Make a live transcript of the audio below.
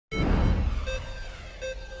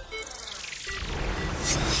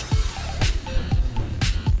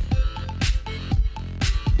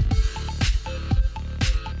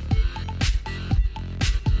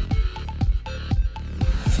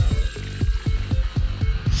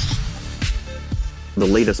The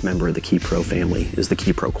latest member of the KeyPro family is the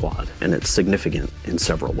KeyPro Quad, and it's significant in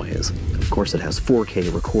several ways. Of course, it has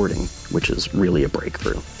 4K recording, which is really a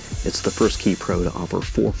breakthrough. It's the first KeyPro to offer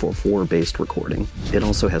 444-based recording. It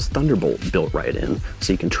also has Thunderbolt built right in,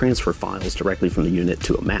 so you can transfer files directly from the unit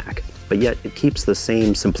to a Mac. But yet, it keeps the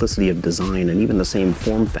same simplicity of design and even the same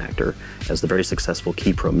form factor as the very successful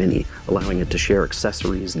KeyPro Mini, allowing it to share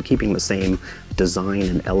accessories and keeping the same design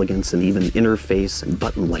and elegance and even interface and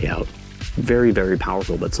button layout. Very, very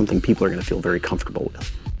powerful, but something people are going to feel very comfortable with.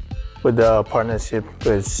 With the partnership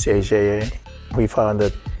with AJA, we found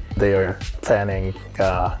that they are planning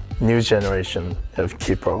a new generation of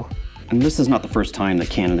KeyPro. And this is not the first time that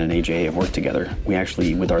Canon and AJA have worked together. We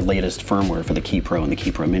actually, with our latest firmware for the KeyPro and the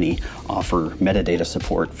KeyPro Mini, offer metadata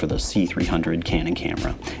support for the C500 Canon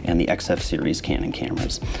camera and the XF series Canon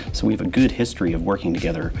cameras. So we have a good history of working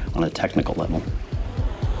together on a technical level.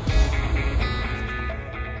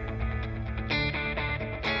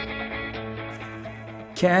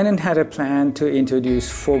 Canon had a plan to introduce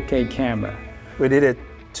 4K camera. We did it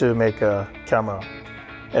to make a camera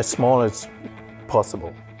as small as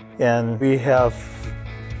possible. And we have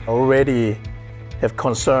already have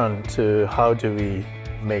concern to how do we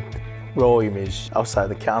make raw image outside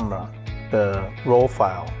the camera. The raw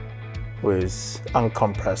file with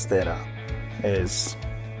uncompressed data is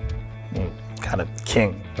kind of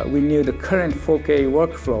king. But we knew the current 4K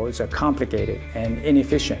workflows are complicated and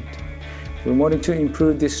inefficient. We wanted to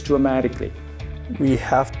improve this dramatically. We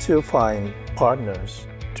have to find partners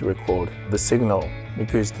to record the signal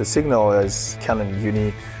because the signal is kind of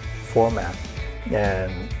unique format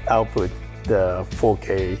and output the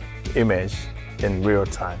 4K image in real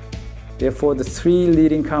time. Therefore, the three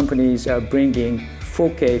leading companies are bringing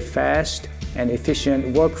 4K fast and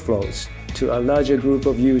efficient workflows to a larger group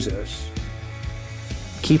of users.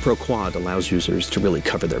 KeyPro Quad allows users to really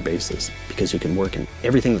cover their bases because you can work in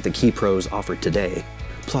everything that the KeyPros offer today,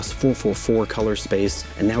 plus 444 color space,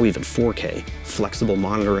 and now even 4K, flexible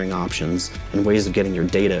monitoring options, and ways of getting your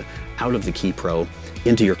data out of the KeyPro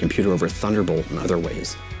into your computer over Thunderbolt and other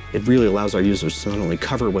ways. It really allows our users to not only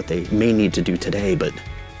cover what they may need to do today, but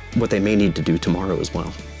what they may need to do tomorrow as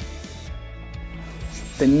well.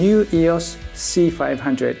 The new EOS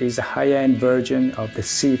C500 is a high-end version of the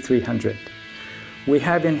C300. We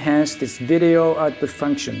have enhanced its video output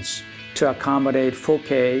functions to accommodate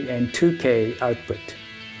 4K and 2K output.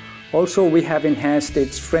 Also, we have enhanced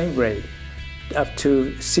its frame rate up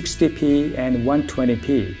to 60p and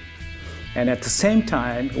 120p. And at the same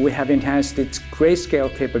time, we have enhanced its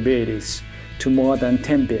grayscale capabilities to more than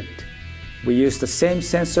 10-bit. We use the same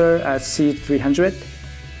sensor as C300,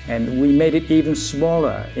 and we made it even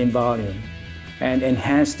smaller in volume and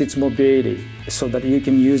enhanced its mobility so that you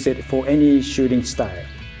can use it for any shooting style.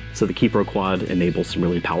 So the KeyPro Quad enables some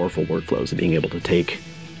really powerful workflows of being able to take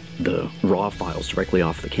the raw files directly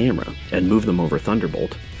off the camera and move them over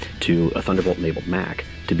Thunderbolt to a Thunderbolt-enabled Mac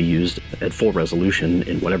to be used at full resolution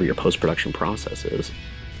in whatever your post-production process is.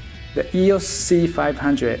 The EOS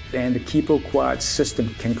C500 and the KeyPro Quad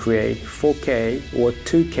system can create 4K or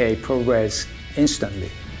 2K ProRes instantly.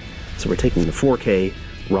 So we're taking the 4K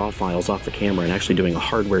raw files off the camera and actually doing a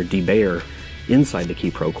hardware debayer inside the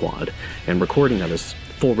KeyPro Quad and recording that as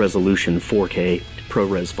full resolution 4K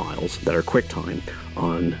ProRes files that are QuickTime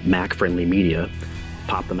on Mac-friendly media.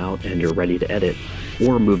 Pop them out and you're ready to edit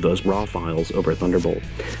or move those raw files over Thunderbolt.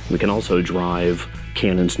 We can also drive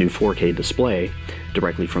Canon's new 4K display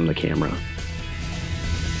directly from the camera.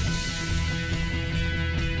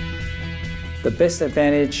 The best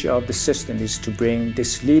advantage of the system is to bring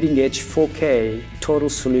this leading-edge 4K total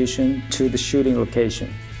solution to the shooting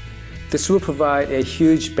location. This will provide a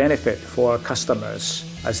huge benefit for our customers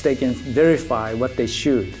as they can verify what they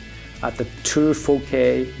shoot at the true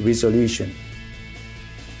 4K resolution.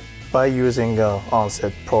 By using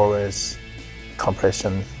on-set ProRes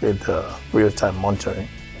compression with real-time monitoring,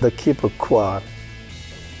 the KeyPro Quad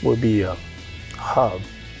will be a hub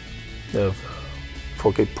of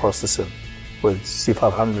 4K processing with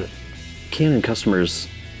C500. Canon customers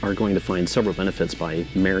are going to find several benefits by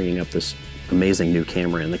marrying up this amazing new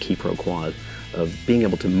camera and the KeyPro Quad of being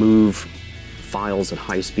able to move files at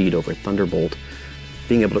high speed over Thunderbolt,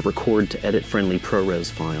 being able to record to edit-friendly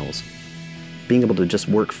ProRes files, being able to just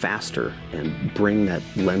work faster and bring that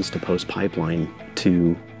lens-to-post pipeline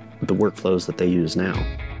to the workflows that they use now.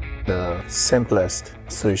 The simplest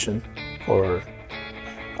solution for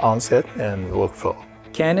onset and workflow.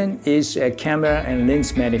 Canon is a camera and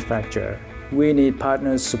lens manufacturer. We need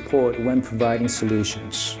partners' support when providing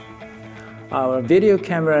solutions. Our video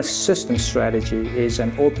camera system strategy is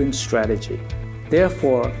an open strategy.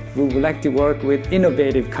 Therefore, we would like to work with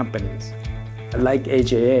innovative companies. like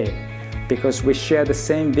AJA because we share the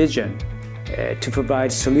same vision to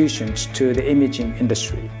provide solutions to the imaging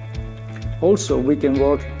industry. Also, we can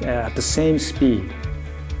work at the same speed.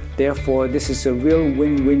 Therefore, this is a real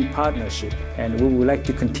win-win partnership, and we would like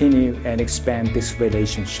to continue and expand this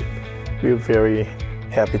relationship. We're very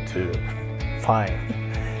happy to find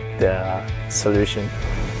the solution.